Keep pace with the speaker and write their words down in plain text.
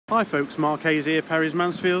Hi folks, Mark Hayes here, Perry's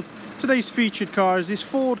Mansfield. Today's featured car is this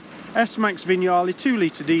Ford S-Max Vignale 2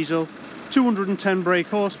 litre diesel, 210 brake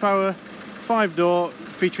horsepower, 5-door,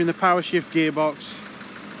 featuring the power shift gearbox.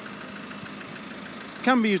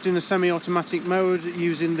 Can be used in a semi-automatic mode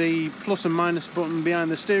using the plus and minus button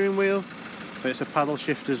behind the steering wheel, but it's a paddle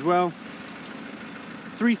shift as well.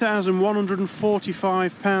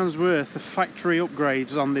 £3,145 worth of factory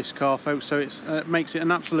upgrades on this car, folks, so it makes it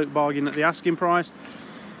an absolute bargain at the asking price.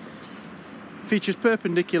 Features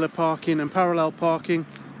perpendicular parking and parallel parking,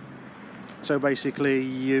 so basically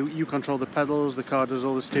you control the pedals, the car does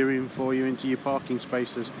all the steering for you into your parking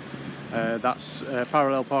spaces. That's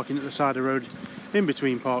parallel parking at the side of the road, in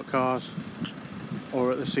between parked cars,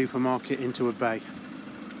 or at the supermarket into a bay.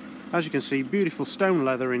 As you can see, beautiful stone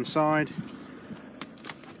leather inside.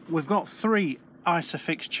 We've got 3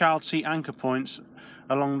 ISOFIX child seat anchor points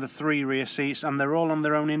along the 3 rear seats, and they're all on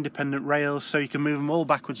their own independent rails, so you can move them all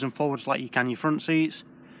backwards and forwards like you can your front seats.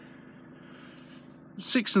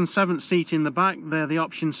 6th and 7th seat in the back, they're the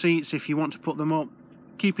option seats if you want to put them up.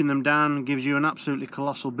 Keeping them down gives you an absolutely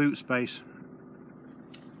colossal boot space.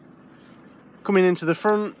 Coming into the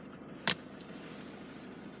front,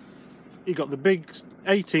 you've got the big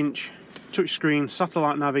 8-inch touchscreen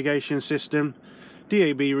satellite navigation system,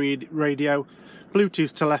 DAB radio,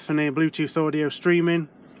 Bluetooth telephony, Bluetooth audio streaming,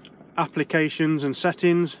 applications and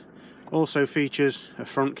settings. Also features a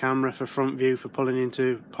front camera for front view for pulling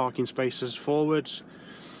into parking spaces forwards.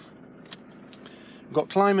 We've got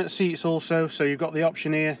climate seats also, so you've got the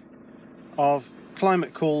option here of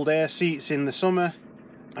climate cooled air seats in the summer,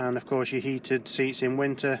 and of course your heated seats in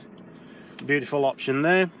winter. Beautiful option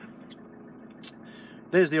there.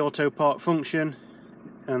 There's the auto park function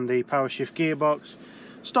and the power shift gearbox,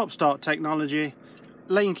 stop start technology,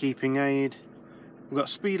 lane keeping aid. We've got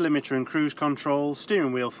speed limiter and cruise control,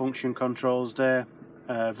 steering wheel function controls there,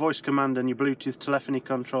 voice command and your Bluetooth telephony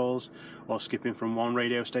controls, or skipping from one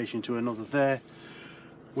radio station to another there.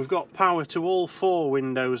 We've got power to all 4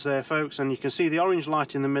 windows there, folks, and you can see the orange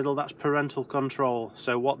light in the middle, that's parental control.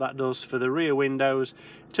 So what that does for the rear windows,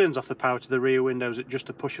 it turns off the power to the rear windows at just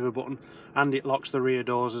a push of a button, and it locks the rear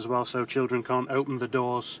doors as well, so children can't open the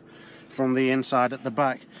doors from the inside at the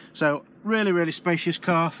back. So really spacious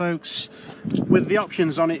car, folks. With the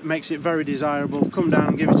options on it, makes it very desirable. Come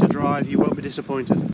down, give it a drive, you won't be disappointed.